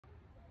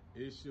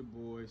It's your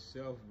boy,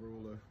 Self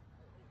Ruler.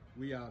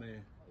 We out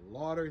in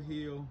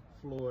Lauderhill,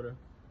 Florida.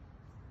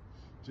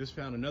 Just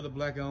found another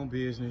black-owned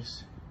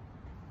business.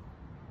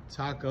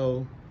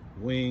 Taco,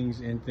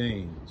 wings, and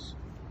things.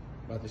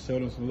 About to show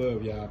them some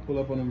love, y'all. Pull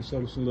up on them and show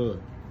them some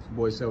love. It's your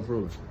boy, Self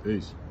Ruler.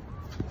 Peace.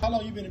 How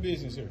long you been in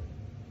business here?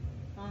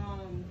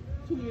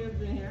 2 years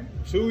been here.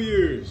 2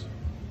 years.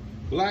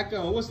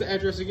 Black-owned. What's the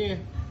address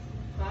again?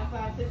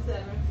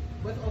 5567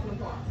 West Oakland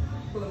Park,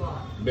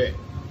 Boulevard. Bet.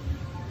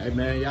 Hey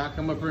man, y'all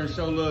come up here and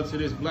show love to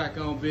this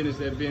black-owned business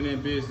that been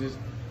in business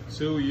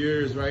 2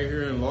 years right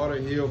here in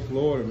Lauderhill,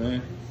 Florida,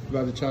 man.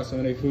 We're about to try some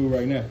of their food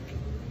right now.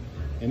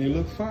 And they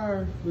look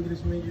fire. Look at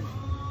this menu.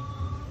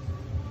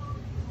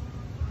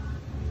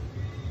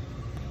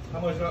 How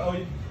much do I owe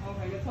you?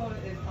 Okay, your total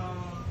is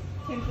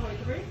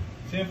 $10.43.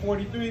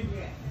 $10.43?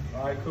 Yeah.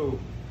 All right, cool.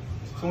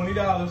 It's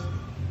 $20.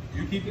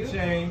 You keep the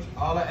change.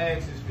 All I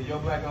ask is for your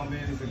black-owned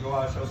business to go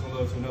out and show some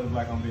love to another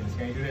black-owned business.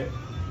 Can you do that?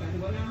 Can I do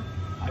what now?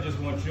 I just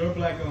want your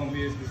black-owned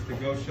business to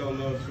go show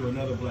love to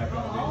another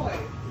black-owned business. Always.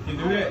 You can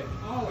do that?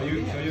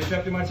 Always. So you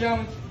accepting my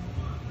challenge?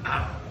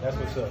 That's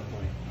what's up,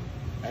 man.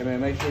 Hey man,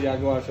 make sure y'all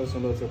go out and show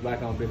some love to a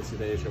black-owned business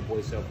today. It's your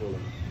boy, Self Ruler.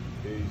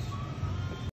 Peace.